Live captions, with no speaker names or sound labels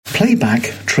Playback,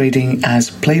 trading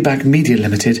as Playback Media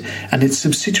Limited and its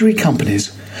subsidiary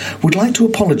companies, would like to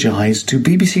apologise to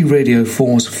BBC Radio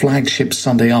 4's flagship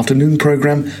Sunday afternoon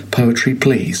programme, Poetry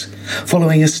Please,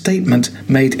 following a statement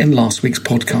made in last week's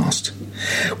podcast.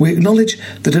 We acknowledge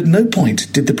that at no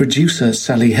point did the producer,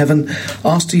 Sally Heaven,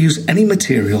 ask to use any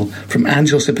material from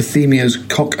Angelos Epithemio's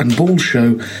Cock and Ball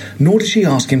show, nor did she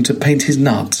ask him to paint his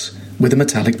nuts with a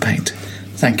metallic paint.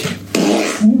 Thank you.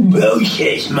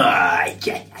 Moses,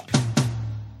 mate.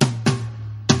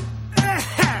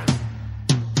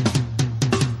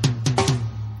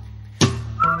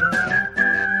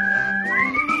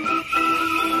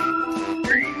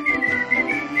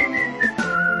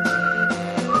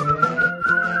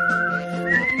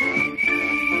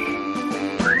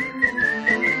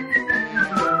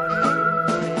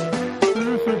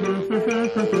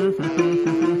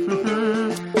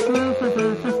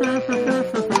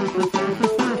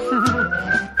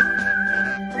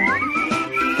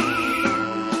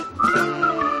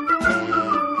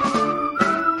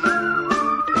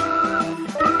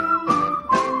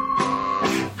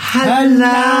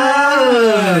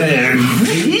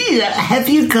 Have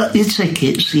you got your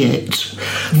tickets yet?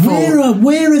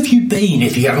 Where have you been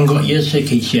if you haven't got your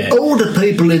tickets yet? All the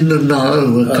people in the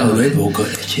know are coming. They've all got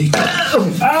their tickets.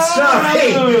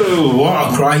 Sorry. Oh,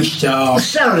 what a great start.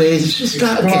 Sorry, it's just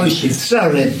explosive.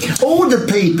 Sorry. All the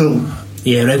people.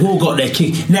 Yeah, they've all got their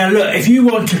tickets. Now, look, if you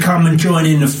want to come and join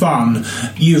in the fun,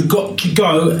 you've got to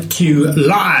go to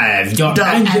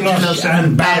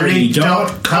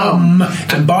live.angelosandbarry.com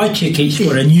and buy tickets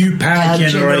for a new Power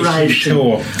Generation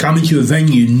tour. Coming to a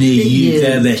venue near you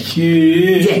there this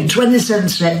year. Yeah,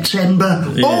 27th September,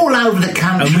 all over the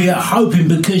country. And we are hoping,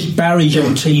 because Barry's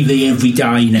on TV every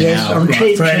day now, yes, on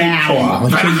Cheap for an hour,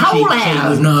 for a whole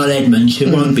hour, with Niall Edmonds,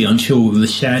 who won't be on tour with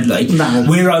us, sadly. No.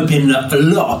 We're hoping that a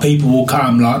lot of people will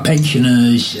come, like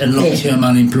pensioners and long-term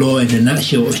unemployed and that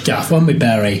sort of stuff, won't we,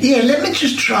 Barry? Yeah, let me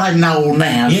just try Noel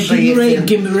now. Yeah,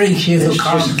 give me a ring, see if he'll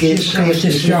come. See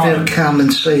if he'll come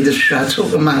and see the show.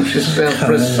 Talk amongst yourself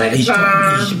for a second.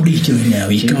 What he's doing now,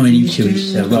 he's going into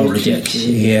his Rolodex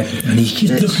here, and he's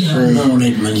just looking at Noel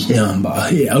Edmonds' number.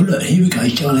 Oh, look, here we go,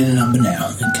 he's dialing the number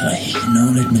now. Okay,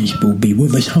 Noel Edmonds will be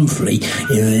with us, hopefully,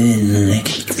 in the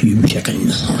next few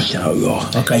seconds or so.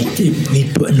 Okay,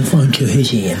 he's putting the phone to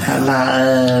his ear. Hello.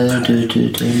 Hello,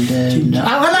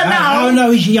 Noel. Oh, no,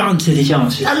 he answered.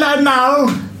 Hello, Noel.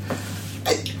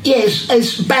 Yes,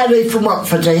 it's Barry from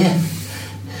Watford here.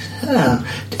 Oh,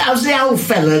 I was the old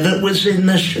fella that was in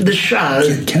the show.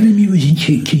 Tell him you was in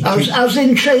Cheat. I was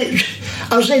in Cheat.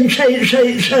 I'm in Cheat,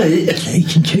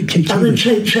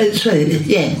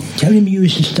 yeah. Tell him you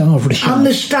was the star of the show. I'm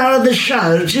the star of the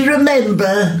show. Do you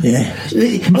remember? Yeah.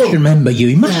 He must remember you.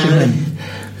 He must remember.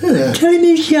 Tell him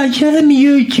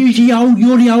you're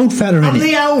the old fella in it. I'm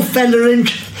the old fella in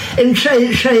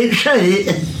Cheat.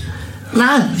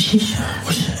 No?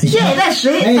 Yeah, that's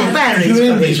it. Hey, Barry.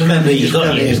 He's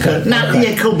got it. No,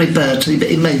 yeah, call me Bertie, but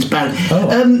it means Barry.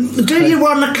 Oh. Do you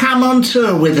want to come on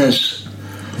tour with us?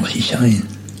 What's he saying?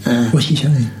 What's he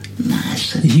saying? No,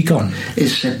 is he gone?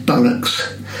 It's bollocks.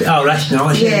 Oh, that's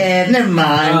nice. Yeah, never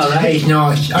mind. Oh, that is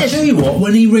nice. I tell you what,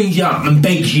 when he rings up and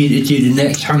begs you to do the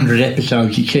next 100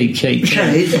 episodes of Cheap, tell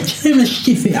him to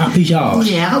stiff it up his arse.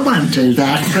 Yeah, I won't do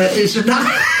that, but it's a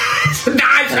nice... It's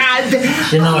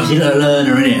a nice little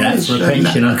learner, isn't it? That's for a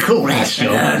pensioner. Cool, that's a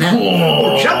learner.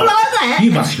 Trouble like that.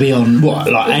 You must be on, what,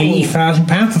 like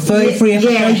 £80,000 for 33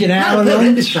 episodes an hour? No,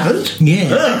 episodes.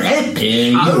 Yeah.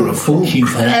 You're a fortune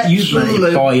for that. You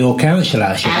better buy your council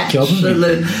house for that job,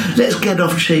 absolutely. Let's get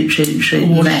off Cheap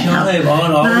now.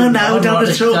 No, don't want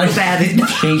to talk about it.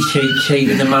 Cheap,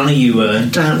 and the money you earn.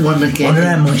 Don't want to get... Wonder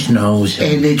how much Noel's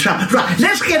any trouble. Right,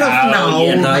 let's get off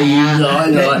Noel.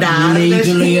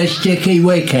 Legally a sticky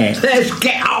wicket. Let's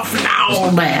get off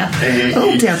Noel now.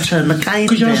 Oh, dear, I'll turn the game down.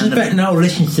 Because I suspect Noel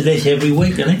listens to this every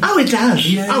week, doesn't he? Oh, it does.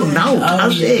 Yeah. Oh, Noel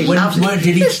does. Where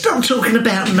did he... Let's stop talking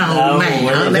about Noel now.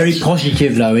 Well, very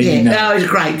positive, though, isn't he? No, he's a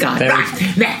great guy.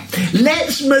 Right, now,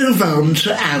 let's move on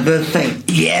to other things.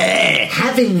 Yeah.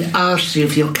 Having asked you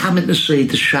if you're coming to see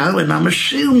the show, and I'm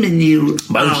assuming you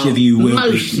Most of you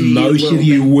will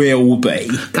be.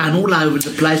 Going all over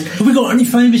the place. Have we got any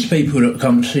famous people that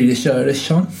come to see the show this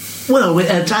time? Well,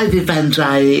 David Van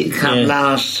Dyke came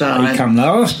last time. He come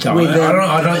last time.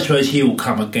 I don't suppose he'll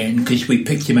come again, because we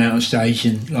picked him out on stage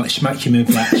and smacked him in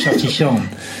black, such a song.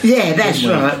 Yeah, that's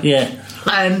right. Yeah.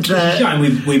 And it's a shame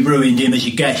we ruined him as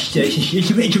a guest. It's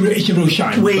a real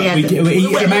shame. A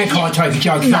man can't take a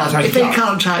joke. No, if he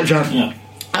can't take a joke. Yeah.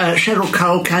 Cheryl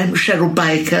Cole came, Cheryl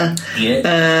Baker,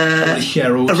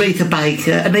 Aretha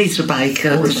Baker, Anita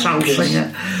Baker, the soul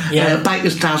singer,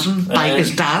 Baker's Dozen,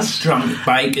 Baker's Does, Drunk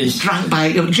Baker,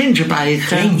 Ginger Baker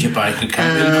came, he caused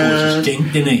a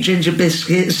stink, didn't he? Ginger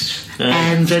Biscuits,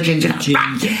 and Ginger.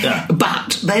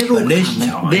 But they're all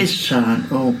coming this time.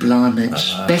 Oh, blimey!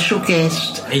 Special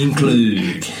guest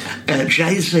include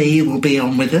Jay-Z will be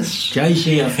on with us.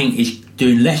 Jay-Z, I think, is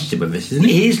doing Leicester with us, isn't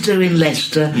he? He's doing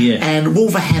Leicester, and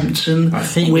Wolverhampton. I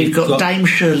think we've got Dame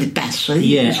Shirley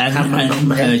Bassey.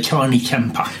 and Tiny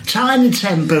Temper. Tiny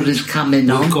Temper is coming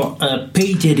on. We've got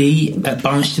P Diddy at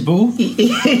Barnstable.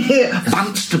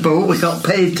 Barnstable. We've got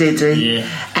P Diddy,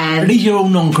 and these are all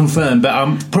non-confirmed, but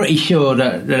I'm pretty sure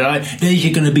that these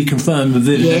are going to be confirmed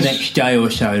within the next day or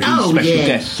so. These special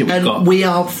guests that we've got. We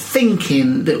are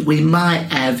thinking that we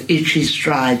might have Itchy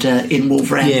Strider in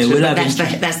Wolverhampton. Yeah,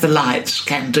 that's the lights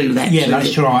can do that. Yeah,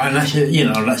 that's right, and that's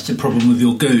the problem with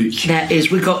your gooch. That is,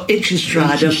 we've got Itchy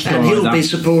Strider, and he'll be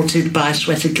supported by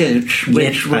Sweater Gooch,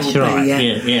 which will be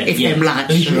if them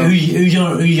lights. Who's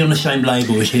on the same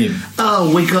label as him?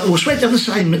 Oh, we got Sweat on the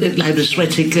same label as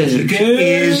Sweaty Gooch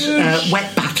is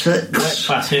Wet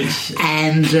Buttocks,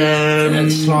 and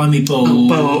Slimy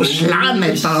Ball,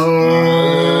 Slimy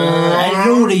Ball. And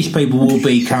all these people will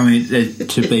be coming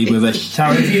to be with us.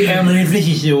 So if this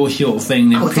is your sort of thing,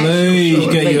 then please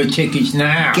get your tickets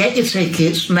now. Get your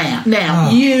tickets now. Now,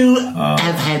 you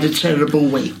have had a terrible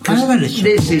week.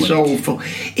 This is awful.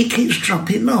 It keeps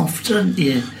dropping off, don't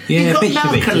you? Yeah, You've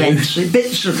got narcolepsy,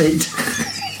 bits of it.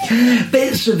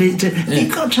 Bits of it.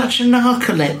 You've got a touch of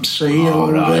narcolepsy.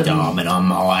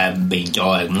 I haven't been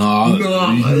diagnosed.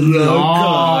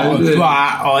 But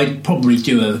I probably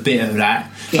do have a bit of that.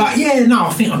 But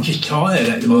I think I'm just tired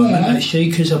at the moment, actually,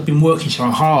 because I've been working so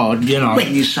hard,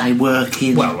 When you say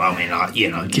working, well, I mean,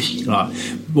 just like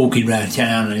walking around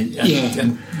town and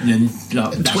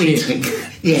like tweeting.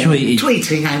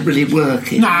 Tweeting ain't really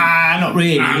working. Nah, not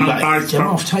really.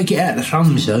 I'll take it out of the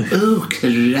thumbs, though. Oh,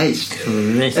 Christ.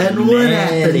 And what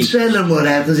happens? Tell them what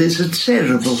happens. It's a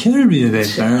terrible. It's terribly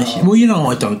embarrassing. Well,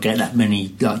 I don't get that many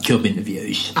job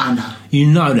interviews. I know. You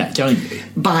know that, don't you?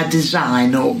 By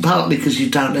design, or partly because you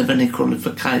don't have any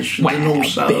qualifications, and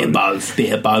also a bit of both.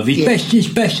 It's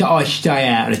best that I stay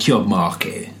out of the job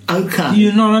market. Okay.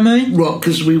 You know what I mean? What,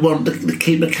 because we want to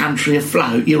keep the country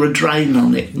afloat. You're a drain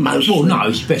on it, mostly. Well, no,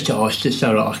 it's best that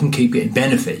so that I can keep getting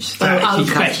benefits.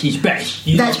 It's best.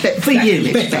 That's best. For you,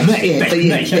 it's best.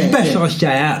 It's best I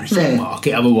stay out of the job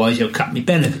market, otherwise they'll cut me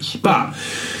benefits. But,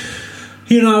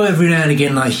 every now and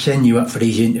again they send you up for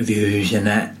these interviews and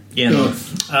that. And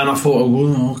I thought,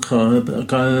 I better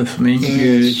go for my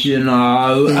interviews, And then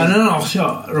I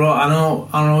thought,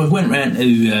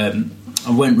 I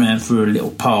went round for a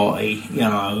little party, we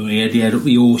had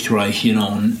the horse racing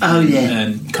on. Oh, yeah.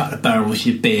 And a couple of barrels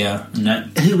of beer and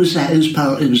that. Who was that? Whose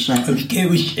party was that?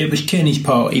 It was Kenny's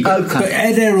party. But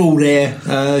they're all there.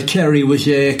 Terry was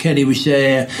there, Kenny was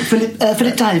there.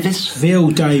 Philip Davis. Phil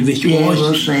Davis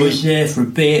was there for a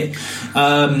bit.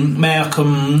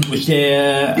 Malcolm was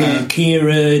there,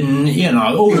 Kieran,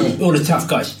 all the tough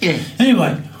guys. Yeah.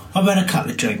 Anyway, I've had a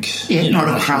couple of drinks. Yeah, not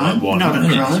a crime.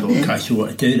 Okay, so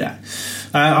what to do that?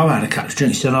 I've had a couple of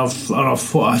drinks and I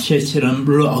said to them,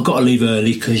 look, I've got to leave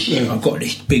early because I've got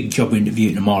this big job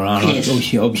interview tomorrow, and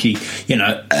obviously, I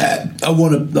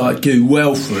want to do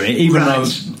well for it, even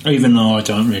though I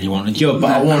don't really want a job,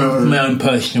 but I want my own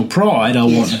personal pride. I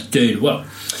want to do well.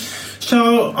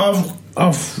 So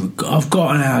I've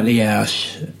gotten out of the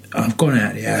house. I've gone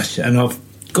out of the house and I've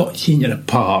got into the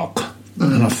park,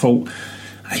 and I thought,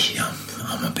 actually, I'm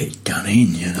a bit done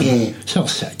in, Yeah. So I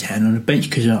sat down on the bench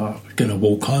because I was going to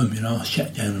walk home, I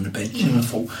sat down on the bench and I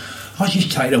thought, I'll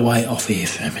just take the weight off here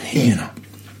for a minute,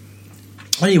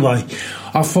 Anyway,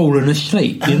 I've fallen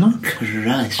asleep,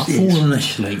 Christ, I've fallen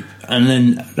asleep, and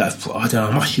then, I don't know,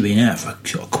 I must have been out for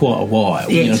sort of quite a while,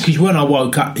 because when I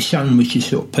woke up, the sun was just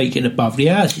sort of peeking above the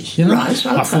houses, Right,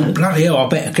 okay. I thought, bloody hell, I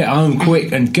better get home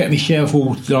quick and get myself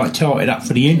all, tighted up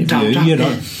for the interview,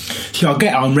 So I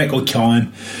get home record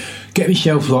time, get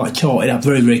myself, tighted up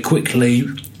very, very quickly,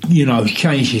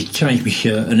 change my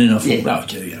shirt, and then I thought, that'll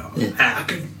do,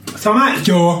 So I'm out the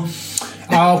door.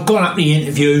 I've gone up the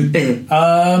interview,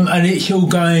 and it's all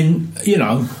going,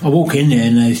 I walk in there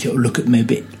and they sort of look at me a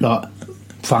bit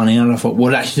funny, and I thought,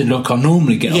 well, that's the look I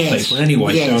normally get off people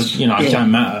anyway, so, it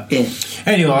don't matter.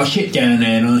 Anyway, I sit down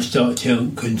there and I start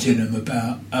talking to them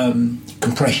about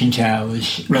compression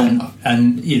towers and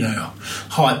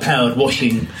high-powered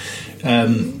washing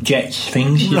jets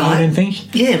things, you know them things?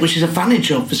 Yeah, which is a funny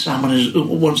job for someone who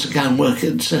wants to go and work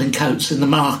at selling coats in the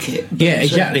market. Yeah,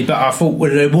 exactly. But I thought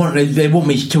they want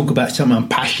me to talk about something I'm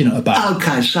passionate about.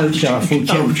 Okay, so I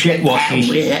thought jet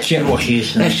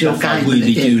washes. That's your game. I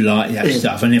really do like that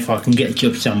stuff, and if I can get a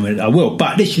job somewhere, I will.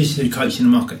 But this is the coats in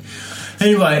the market.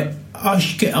 Anyway, I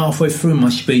should get halfway through my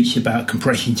speech about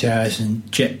compression towers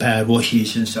and jet powered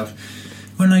washes and stuff.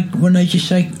 When they just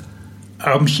say,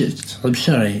 I'm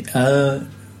sorry,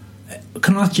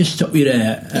 can I just stop you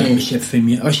there, Mr.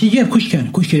 Fimia? I said, yeah, of course you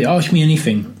can. Ask me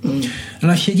anything. And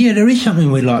I said, yeah, there is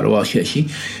something we'd like to ask you, actually.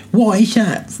 What is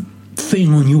that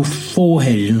thing on your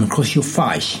forehead and across your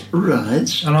face? Right.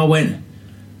 And I went,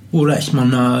 well, that's my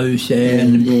nose there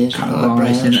and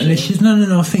eyebrows. And they said,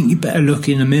 no, I think you better look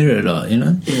in the mirror, like, you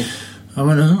know. Yeah. I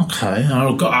went, okay. And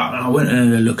I got up and I went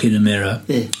and had a look in the mirror.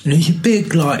 Yeah. And there's a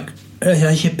big,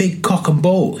 cock and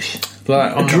balls.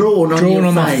 Like drawn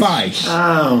on my face.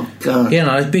 Oh God! You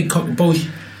know, those big cock and balls.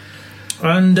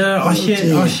 And I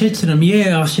said to them,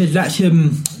 yeah, I said that's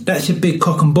a big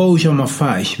cock and balls on my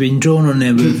face, been drawn on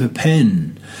there with a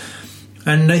pen.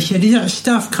 And they said, is that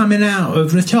stuff coming out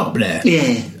of the top there?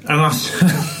 Yeah. And I said,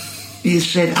 you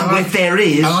said, if there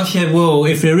is. And I said, well,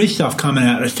 if there is stuff coming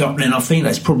out of the top, then I think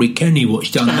that's probably Kenny what's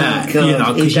done that. God. You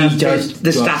know, because he does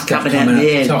the stuff coming out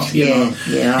the top. Yeah.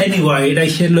 Anyway, they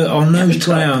said, look, on those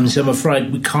grounds, I'm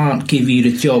afraid we can't give you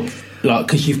the job. Like,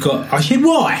 because you've got... I said,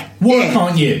 why? Why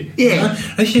can't you? Yeah. You know?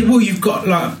 They said, well, you've got,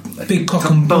 like, big cock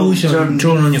and balls drawn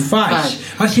on your face.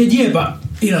 I said, yeah, but,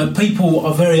 you know, people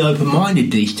are very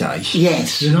open-minded these days.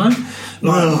 Yes. You know?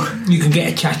 Like, you can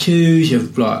get tattoos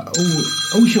of, like,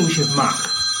 all sorts of muck.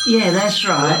 Yeah, that's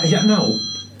right. Is that no?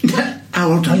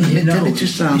 Hold on, let me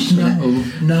just answer that.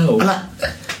 No.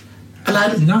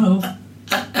 Hello? No.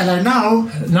 Hello, no?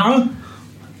 No?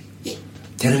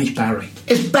 Tell him it's Barry.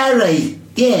 It's Barry.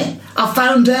 Yeah, I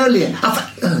phoned earlier.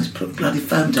 It's bloody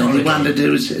phoned earlier. Wondered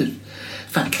who was it.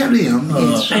 Carry on.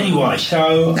 Anyway,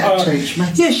 so that teach me.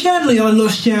 Yeah, sadly I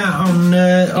lost out on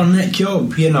that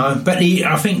job, you know. But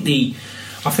I think the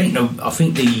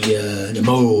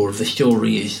moral of the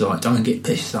story is like, don't get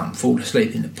pissed up and fall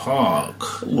asleep in the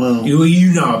park. Well,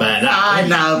 you know about that. I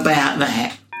know about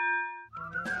that.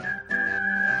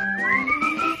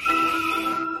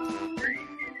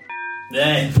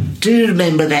 Yeah. Do you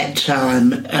remember that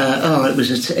time? It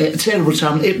was a terrible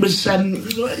time. It was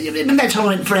remember that time I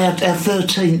went for our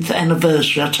 13th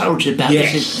anniversary. I told you about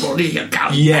this.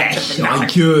 Yes, I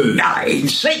do.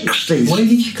 1960s. Where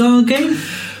did you go again?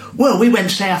 Well, we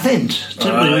went Southend.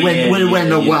 We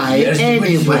went away.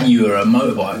 Anyway, when you were a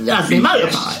motorbike. I'd been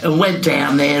motorbike and went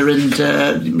down there and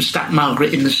stuck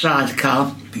Margaret in the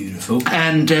sidecar. Beautiful.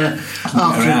 And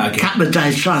after a couple of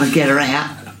days trying to get her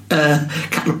out, a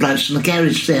couple of blokes from the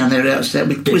garage down there outside.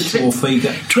 We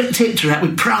tipped her out.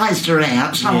 We prized her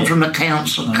out. Someone from the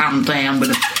council come down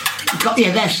with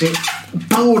that's it.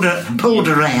 Pulled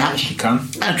her out. She come.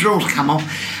 Her drawers come off.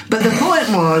 But the point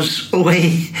was, what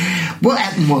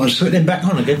happened was... Put them back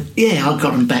on again? Yeah, I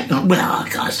got them back on. Well, I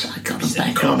got them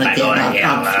back on again.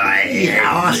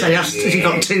 I say, you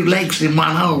got two legs in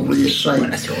one hole, you see. Well,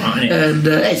 that's all right, isn't it? And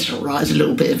it's all right. It's a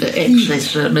little bit of an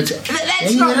excess.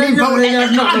 That's not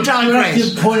important. I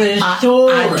digress. I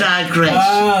digress.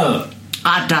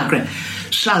 I digress.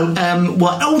 So,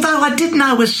 although I did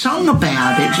know a song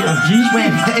about it, here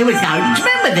we go. Do you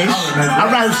remember this?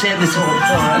 I wrote it.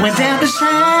 Went down to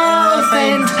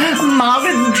Southend,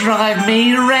 Margaret drive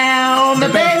me round the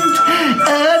bend.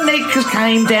 Her knickers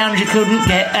came down, she couldn't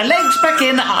get her legs back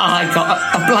in. I got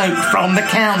a bloke from the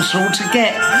council to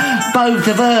get both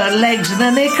of her legs in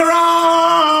the knicker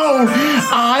hole.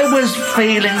 I was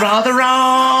feeling rather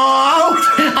old.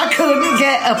 I couldn't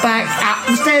get her back up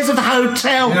the stairs of the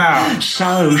hotel. No.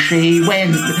 So she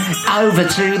went over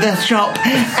to the shop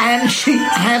and she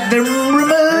had them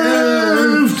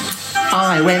removed.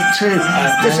 I went to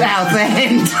the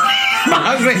Southend.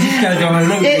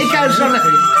 It goes on.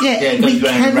 Yeah, we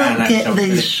cannot get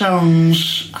these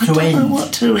songs. I don't know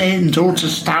what to end or to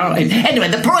start in. Anyway,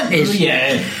 the point is,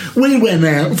 we went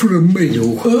out for a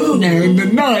meal. Now, in the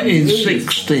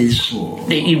 1960s,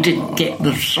 you didn't get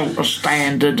the sort of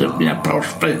standard of posh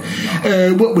food.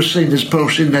 What was seen as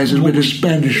posh in those was with a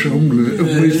Spanish omelette,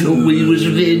 and we thought we was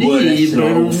very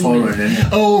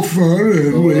all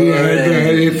foreign. We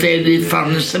had very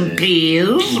fun, some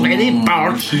peas, very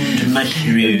posh.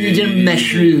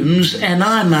 Mushrooms, and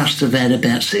I must have had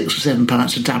about 6 or 7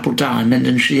 pints of double diamond,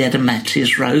 and she had a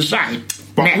Matthias rosé.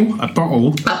 A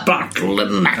bottle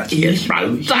of Matthias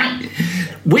rosé.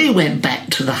 we went back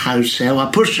to the hotel. I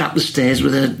pushed her up the stairs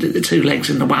with her 2 legs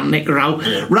in the one neck roll,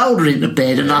 rolled her into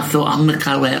bed, and I thought, I'm going to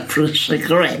go out for a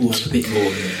cigarette. What's a bit more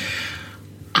of it?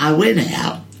 I went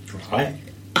out. Right.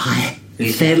 I fell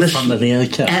asleep. At the front of the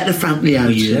hotel? At the front of the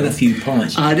hotel. You had a few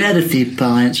pints? I'd had a few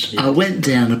pints. I went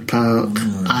down the park.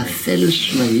 I fell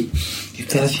asleep. You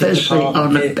fell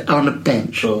asleep on a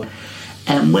bench. Sure.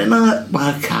 And when I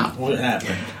woke up... What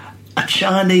happened? A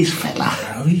Chinese fella.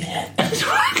 Oh, yeah.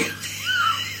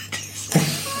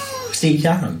 What's he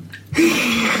done?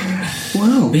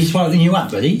 Well... He's woken you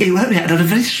up, had he? He woke me up. I had a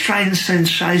very strange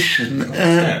sensation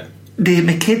near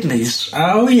my kidneys.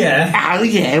 Oh, yeah. Oh,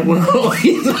 yeah. Well,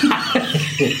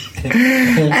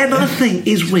 and I think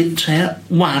he's whipped out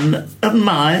one of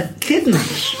my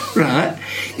kidneys, right?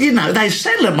 You know, they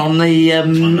sell them on the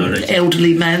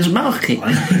elderly man's market.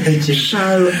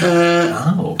 So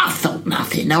I thought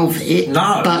nothing of it.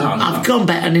 I've gone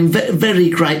back and in very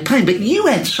great pain. But you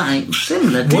had something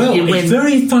similar, didn't you? Well, it's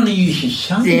very funny you should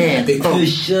say that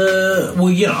because,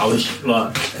 well, you know, I was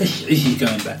like, this is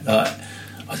going back, like,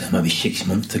 I don't know, maybe 6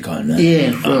 months ago now.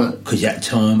 Yeah, right. Because that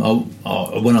time,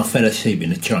 when I fell asleep in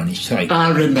the Chinese steak, I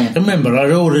remember. Remember,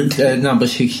 I ordered number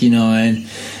 69,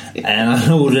 and I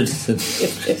ordered some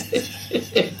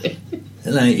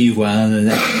 81, and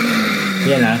that,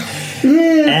 you know.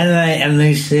 Yeah. And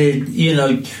they said, you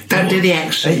know, don't do the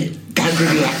accent. Don't do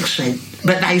the accent.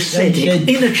 But they said it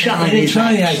in a Chinese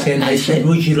accent. They said,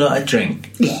 would you like a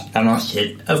drink? Yeah. And I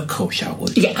said, of course I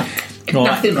would. Yeah. Like,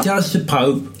 nothing wrong. Just the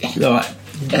Pope, like,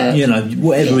 you know,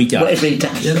 whatever he does. Whatever he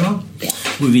does. You know? Yeah.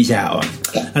 With his hat on.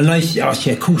 And I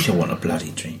said, of course I want a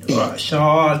bloody drink. Yeah. Right,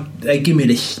 so they give me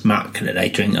this muck that they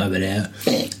drink over there.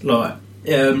 Yeah. Like,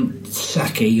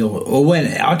 sake or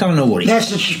when, I don't know what it is.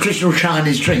 That's the traditional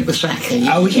Chinese drink, the sake.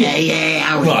 Oh, is it?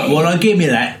 Yeah. Oh, right, yeah. well, they give me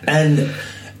that, and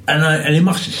he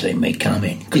must have seen me come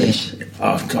in, because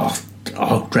I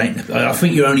drank it. I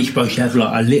think you're only supposed to have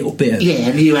like a little bit of... Yeah,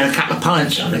 and you had a couple of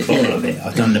pints on it. Bottle of it.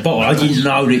 I've done the bottle. I didn't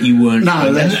know that you weren't...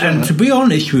 No, that's right. And to be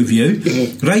honest with you,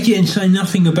 they didn't say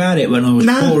nothing about it when I was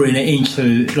pouring it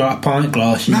into like a pint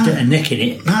glass and necking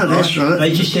it. No, that's right.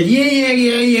 They just said,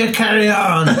 yeah, carry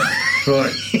on.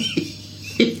 Right.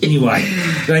 Anyway,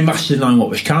 they must have known what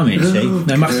was coming, see?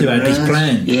 They must have had this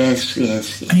plan. Yes.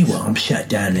 Anyway, I'm sat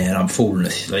down there and I'm falling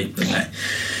asleep and that.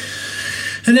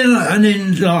 And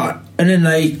then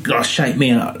they like shake me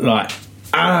up like,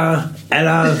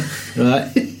 hello,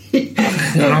 right?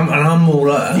 and I'm all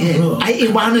like,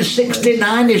 81 and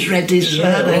 69 is ready, sir.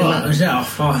 Right. And I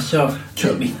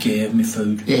took me gear, my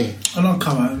food, and I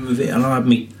come home with it, and I had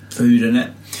my food and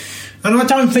it, and I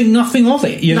don't think nothing of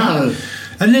it, you know. No.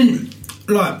 And then,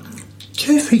 like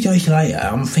 2 or 3 days later,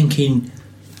 I'm thinking,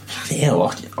 bloody hell,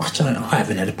 I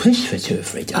haven't had a piss for 2 or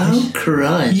 3 days. Oh,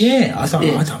 Christ. Yeah, I don't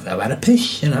know, I've had a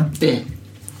piss, you know. Yeah.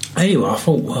 Anyway, I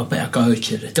thought, well, I better go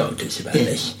to the doctors about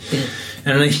this. Yeah.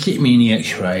 And they stick me in the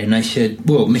x-ray and they said,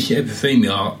 well, Mr.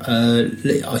 Epithemia,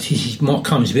 this might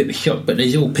come as a bit of a shock, but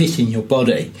there's all piss in your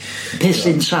body. Piss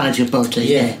inside your body,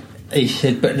 yeah. He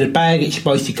said, but the bag it's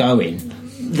supposed to go in.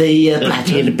 The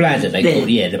bladder. Yeah, the bladder, they call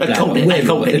it, the bladder.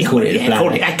 They called it the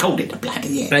bladder. I called it the bladder,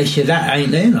 yeah. They said, that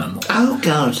ain't there no more. Oh,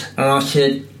 God. And I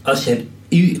said,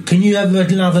 can you have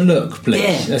another look,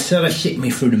 please? Yeah. So they stick me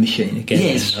through the machine again.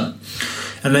 Yes.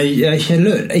 And they said,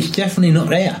 look, it's definitely not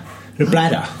there, the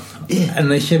bladder. Yeah.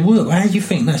 And they said, well, how do you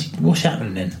think what's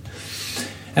happened then?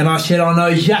 And I said, I know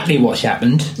exactly what's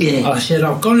happened. Yeah. I said,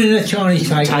 I've gone in the Chinese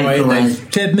takeaway and they've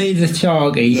fed me the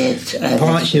targi,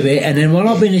 pints of it, and then while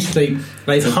I've been asleep,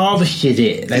 they've harvested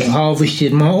it. They've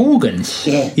harvested my organs.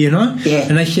 Yeah. You know? Yeah.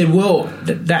 And they said, well,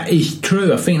 that is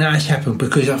true. I think that's happened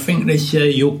because I think there's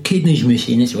your kidneys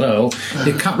missing as well.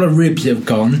 A couple of ribs have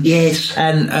gone. Yes.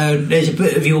 And there's a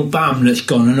bit of your bum that's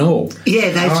gone and all.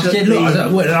 Yeah, that's I said, look,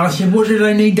 I said, what do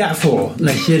they need that for? And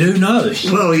they said, who knows?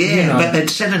 Well, yeah, you know, but they'd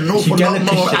send an awful lot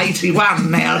more 81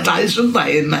 nowadays, haven't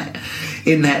they,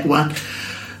 in that one?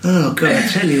 Oh, God, I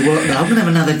tell you what, I'm going to have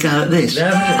another go at this.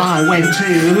 I went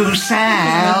to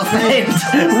Southend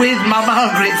with my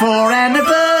Margaret for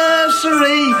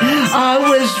anniversary. I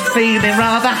was feeling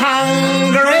rather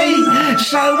hungry,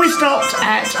 so we stopped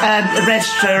at a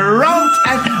restaurant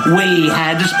and we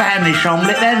had a Spanish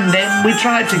omelette, and then we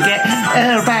tried to get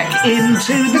her back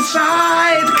into the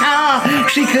sidecar.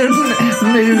 She couldn't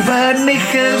move her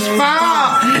knickers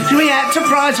far. We had to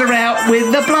prize her out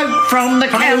with the bloke from the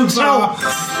council.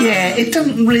 Yeah, it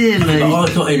doesn't really...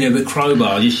 I got in there with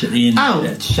crowbar just at the end of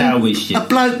that salvage. A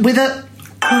bloke with a...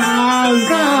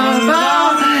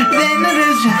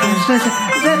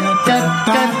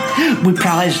 We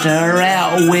prized her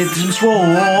out with some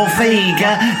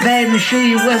Swarfiga. Then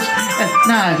she was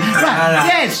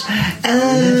yes.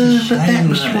 But that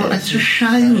was it's a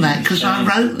shame that because I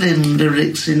wrote them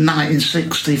lyrics in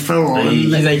 1964.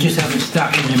 And they just haven't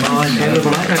stuck in your mind.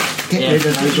 Get rid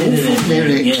of those awful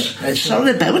lyrics.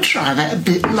 Sorry, they would try that a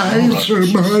bit later.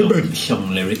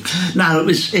 Song lyrics. No,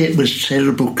 it was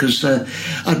terrible because I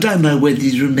don't know whether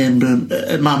you remember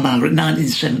my mother in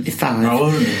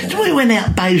 1975. So we went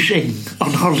out Beijing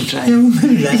on holiday.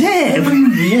 Yeah,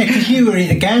 because you were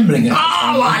into gambling.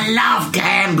 I love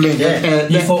gambling.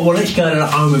 You thought, well, let's go to the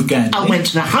home of gambling. I went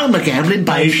to the home of gambling,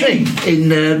 Beijing, in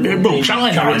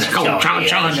China. It's called China.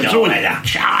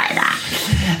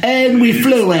 And we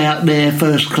flew out there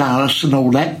first class and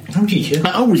all that. Oh, did you?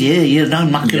 Oh, yeah, no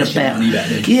mucking about.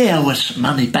 Yeah, I was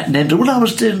money back then. Well, I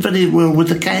was doing very well with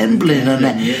the gambling and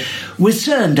that. Yeah. We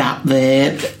turned up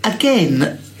there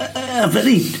again. A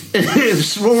very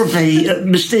swarthy,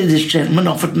 mysterious gentleman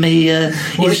offered me.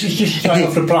 This is just straight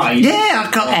off the plane. Yeah,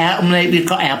 I got out and we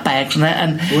got our bags and that.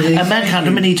 And a man came to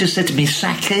me and he just said to me,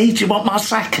 "Sake, do you want my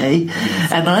sake?"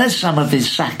 And I had some of his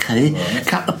sake, a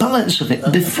couple of pints of it.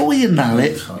 Before you know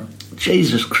it,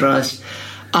 Jesus Christ,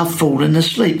 I've fallen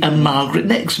asleep. And Margaret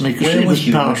next to me, because she was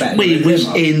past. We was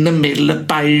in the middle of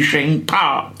Beijing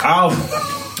Park. Oh.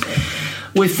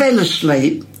 We fell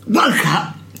asleep, woke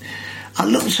up. I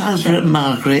looked over at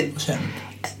Margaret.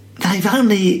 They've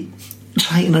only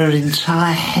taken her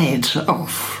entire head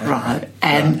off, right?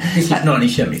 And this is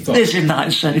 1974. This is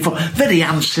 1974. Very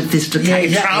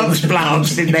unsophisticated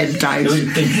transplants in them days.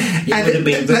 It would have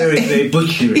been very, very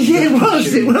butchery. Yeah, it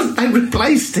was. They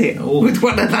replaced it with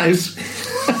one of those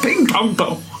ping pong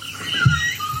balls.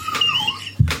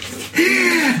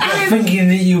 Thinking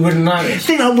that you wouldn't notice.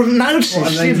 I wouldn't notice.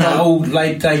 They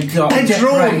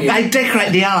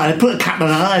decorate the eye. They put a couple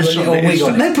of eyes on it.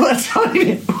 They put a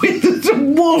tiny with the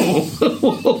wall.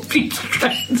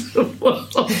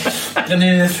 And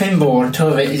then the thimble on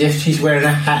top of it is if she's wearing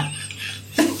a hat.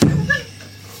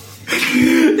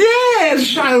 Yeah,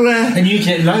 so. And you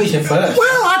didn't notice it first.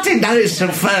 Well, I didn't notice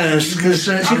it first because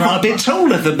she's quite a bit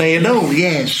taller than me and all.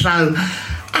 Yeah, so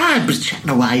I was chatting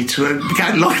away to her,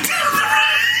 going like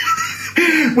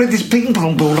with this ping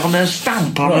pong ball on her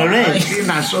stump on her head,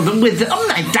 sort of with.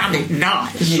 They've done it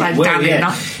nice. They've done it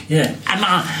nice. Yeah.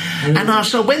 And I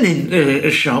so went in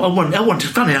a shop. I wanted,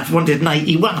 funny enough, I wanted an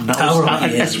 81.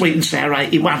 A sweet and sour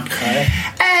 81. Okay.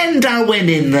 And I went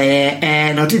in there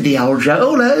and I did the old joke.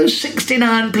 Oh, no,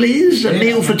 69, please. A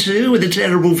meal for two with a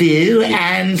terrible view.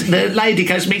 And the lady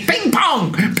goes to me, ping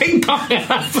pong, ping pong.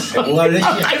 I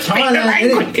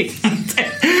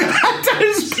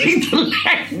don't speak the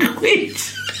language.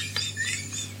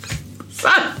 So,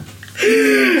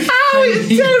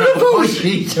 it's terrible. What's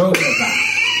she talking about?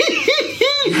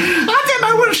 I don't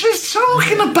know what she's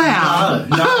talking about.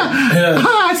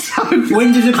 No. So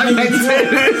when did it I went to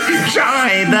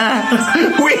China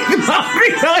with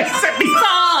Margaret 75.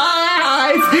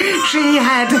 She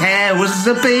had hair was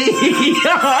a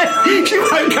beehive. She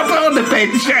woke up on the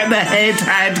bench and the head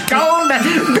had gone.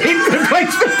 Been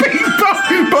replaced the ping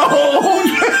pong ball.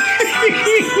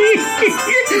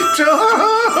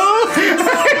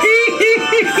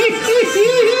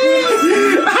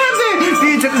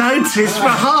 Didn't notice for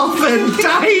half a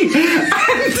day.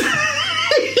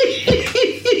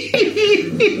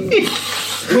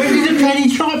 Where did the penny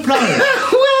drop blow?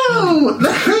 Well,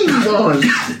 the thing was,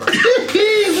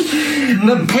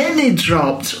 the penny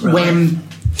dropped when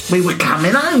we were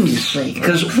coming home, you see,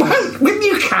 because when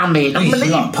you come in, it's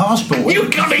like passport. You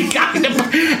got to go in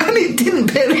and it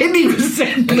didn't bear any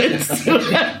resemblance to a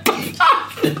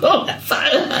passport.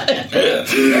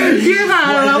 You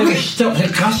know, stop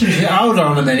at customs. Hold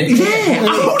on a minute. Yeah,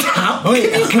 hold up.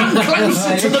 Can you come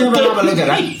closer to the have a look at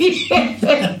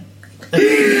that.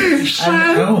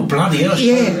 Oh, bloody hell.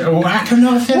 Yeah. How can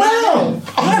I say well,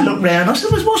 I looked round, I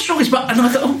said, what's wrong with this? And I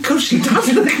thought, oh, God, she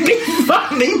does look a bit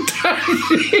funny,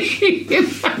 doesn't she?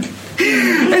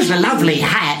 There's a lovely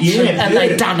hat, and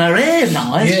they've done her hair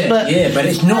nice. But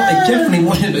it's not. It definitely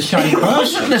wasn't the same person. It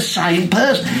wasn't the same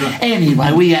person.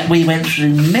 Anyway, we went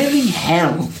through many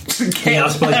hell to get I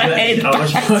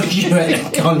suppose you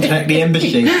had to contact the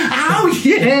embassy. Oh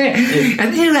yeah,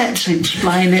 and you had to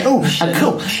explain it all. And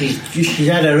cool. She's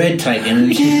had her head taken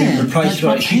and she's been replaced.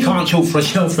 She can't talk for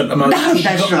herself at the moment. No,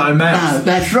 that's right. No mouth. No,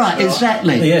 that's right.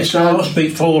 Exactly. Yeah, so I'll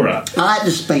speak for her. I had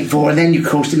to speak for her, and then of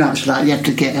course, you have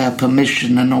to get her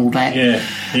permission and all that. Yeah.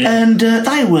 And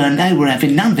they were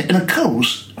having none of it. And of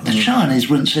course, the Chinese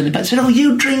wouldn't send it back. Said, "Oh,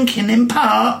 you drinking in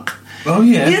park?" Oh,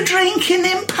 yeah. You're drinking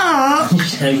in park.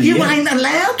 You ain't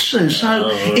allowed to.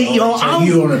 So you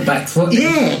were on a back foot?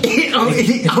 Yeah.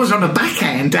 I was on a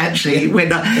backhand, actually. They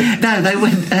went,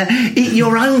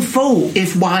 your own fault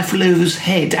if wife lose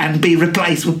head and be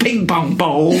replaced with ping pong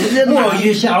ball. Well,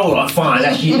 you say, all right, fine,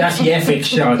 that's the ethics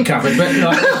side covered, but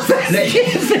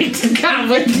ethics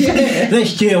covered, yeah.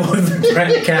 Let's deal with the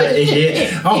practicalities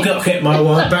here. I've got to get my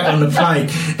wife back on the plane,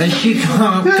 and she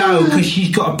can't go because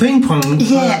she's got a ping pong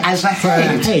as a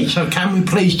head. So can we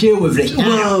please deal with this now?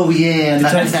 Well, yeah.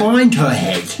 Did they find her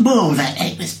head? Well,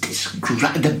 it was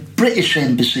disgraceful. The British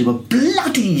Embassy were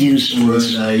bloody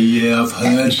useless. Yeah, I've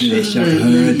heard this.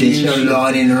 They're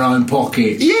lying in their own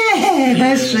pockets. Yeah,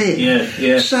 that's it.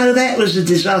 Yeah. So that was a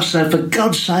disaster. For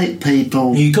God's sake,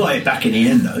 people. You got it back in the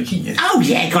end, though, didn't you? Oh,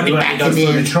 yeah, got it back in the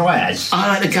end. The triads.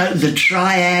 I had to go to the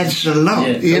triads a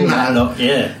lot, you know. A lot,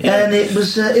 yeah. And it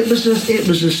was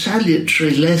a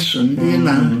salutary lesson, you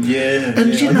know. Yeah.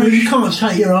 And you know, you can't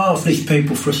take your eye off these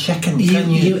people for a second, can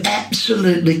you? You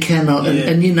absolutely cannot.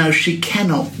 And you know, she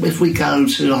cannot. If we go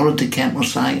to a holiday camp or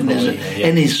something, and there's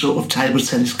any sort of table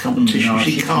tennis competition,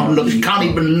 she can't look. She can't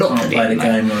even look at it. Play the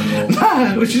game anymore.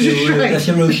 No, which is a shame. That's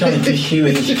a real shame because she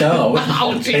was a star.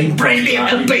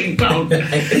 Brilliant at ping pong.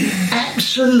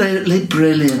 Absolutely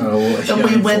brilliant. And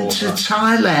we went to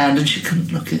Thailand, and she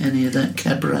couldn't look at any of that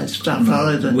cabaret stuff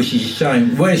either. Which is a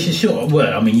shame. Well, it's a sort of,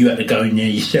 I mean, you had to go in there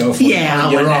yourself. Yeah,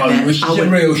 on your own, which is a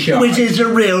real shame. Which is a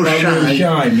real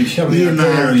shame. It's something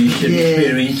you should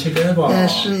experience together.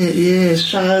 That's it, yeah.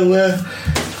 So,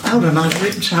 hold on, I've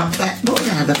ripped up that. What was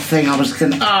the other thing I was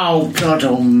going to... Oh, God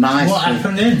almighty. What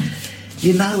happened then?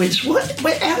 You know, it's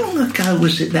how long ago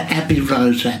was it that Abbey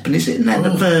Road happened? Is it an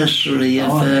anniversary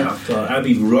of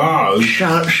Abbey Road?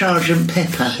 Sergeant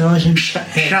Pepper. Sergeant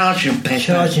Pepper.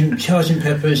 Sergeant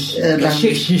Pepper's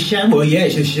 67. Well, yeah,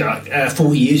 it's like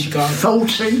 40 years ago.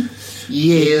 40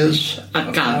 years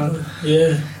ago.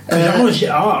 Yeah.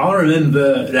 I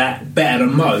remember that better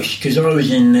than most because I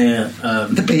was in there.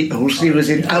 The Beatles. He was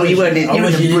in. Oh, you weren't in. I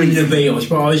wasn't in the Beatles,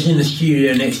 but I was in the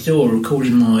studio next door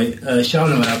recording my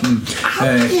solo album.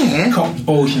 Cock,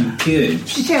 Balls and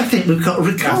Cubes. Yeah, I think we've got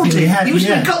recorded. We've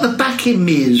got the backing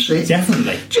music.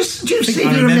 Definitely. Just do you see?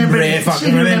 You remember it? If I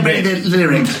can remember the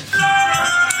lyrics.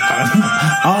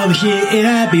 I was here in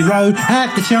Abbey Road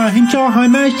at the time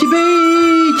as the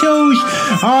Beatles.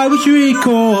 I was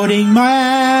recording my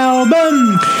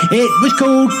album. It was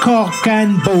called Cock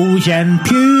and Balls and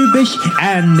Pubis.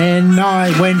 And then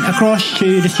I went across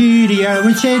to the studio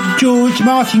and said, George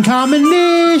Martin, come and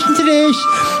listen to this.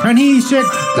 And he said,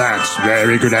 that's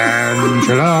very good,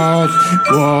 Angela.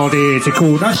 What is it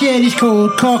called? I said, it's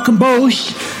called Cock and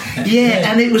Balls. Yeah,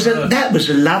 and that was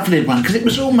a lovely one because it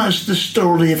was almost the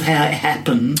story of how it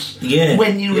happened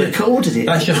when you recorded it.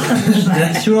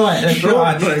 That's right. I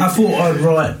thought I'd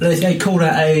write. They call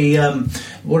that a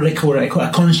what do they call it? They call it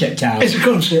a concept album. It's a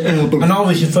concept album, and I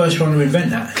was the first one to invent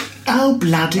that. Oh,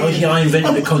 bloody! I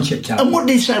invented the concept album. And what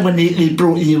did he say when he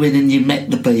brought you in and you met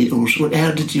the Beatles?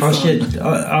 How did you find it?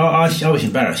 I was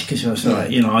embarrassed because I was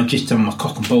like, I'd just done my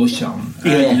Cock and Balls song,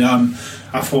 and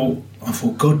I thought,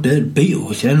 God, the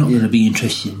Beatles, they're not going to be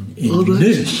interested in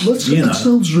this. That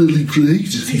sounds really great.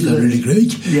 It's really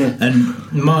great. Yeah. And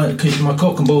because my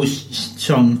Cock and Balls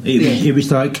song, it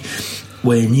was like,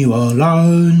 when you are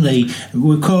lonely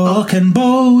with cock and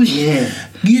balls. Yeah.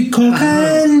 You cock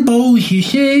and balls, you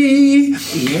see.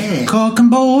 Yeah. Cock and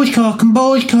balls, cock and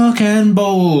balls, cock and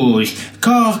balls.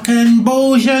 Cock and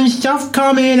balls and stuff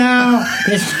coming out.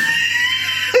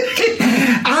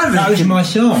 That was my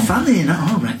song. Funny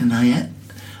enough, I reckon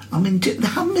I mean,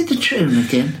 hum me the tune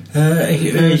again.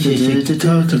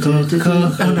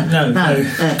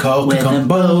 Cock and balls, cock and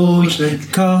balls.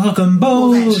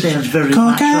 Well, that sounds very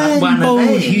cock much like one balls, of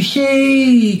these. you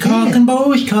see. Cock and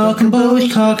balls, cock and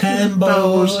balls, cock and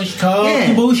balls. Cock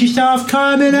and balls, you start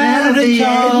coming out of the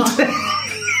top.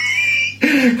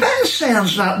 That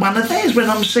sounds like one of theirs when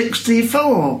I'm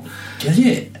 64. Does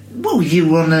it? Well, you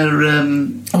want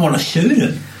to... I want to sue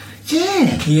them.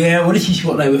 Yeah. Yeah, well, this is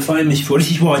what they were famous for. This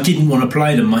is why I didn't want to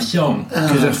play them, my song.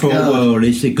 Because I thought, well,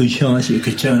 there's a good chance it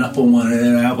could turn up on one of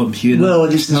their albums, Well,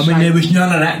 there was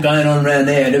none of that going on around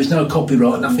there. There was no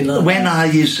copyright, nothing like that. When I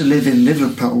used to live in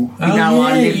Liverpool,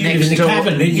 I lived next door.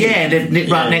 Cavern, didn't you? Yeah,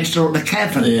 lived right next door at the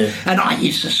Cavern. Yeah. And I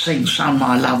used to sing some of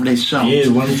my lovely songs. Yeah,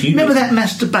 one of you. Remember that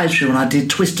masturbation when I did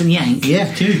Twist and Yank?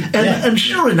 Yeah, too. And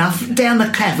sure enough, down the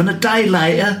Cavern, a day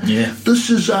later, this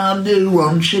is our new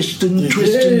one, Twist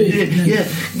and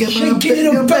Shake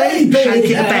it up, baby. Shake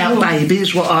it about, baby,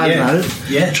 is what I wrote.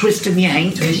 Yeah. Twist and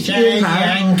yank. Twist and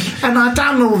yank. And I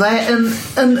done all that,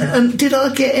 and did I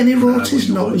get any royalties?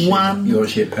 Not one.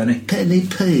 Yours here, penny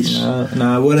piece.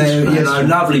 No. Well, they,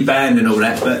 lovely band and all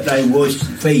that, but they was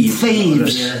thieves.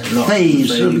 Thieves.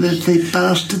 The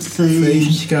bastard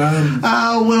thieves.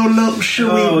 Oh well, look,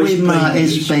 we might.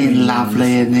 It's been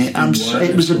lovely, isn't it?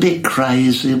 It was a bit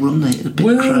crazy, wasn't it? A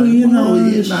bit crazy.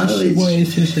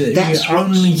 That's you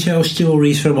only tell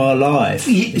stories from our life.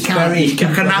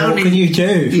 What can you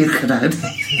do? You can only.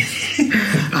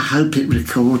 I hope it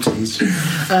records.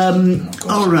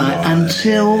 All right,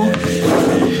 until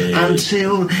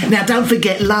now. Don't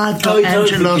forget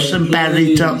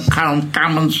live.angelosandbarry.com.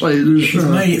 Come and see the show. You've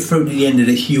made it through to the end of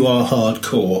this. You are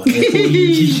hardcore. Therefore,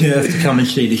 you deserve to come and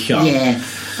see the show. Yeah.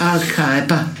 Okay.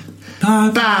 Bye.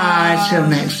 Till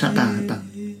next time. Bye.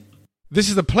 This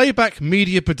is a Playback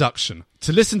Media production.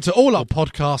 To listen to all our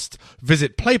podcasts,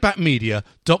 visit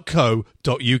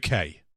playbackmedia.co.uk.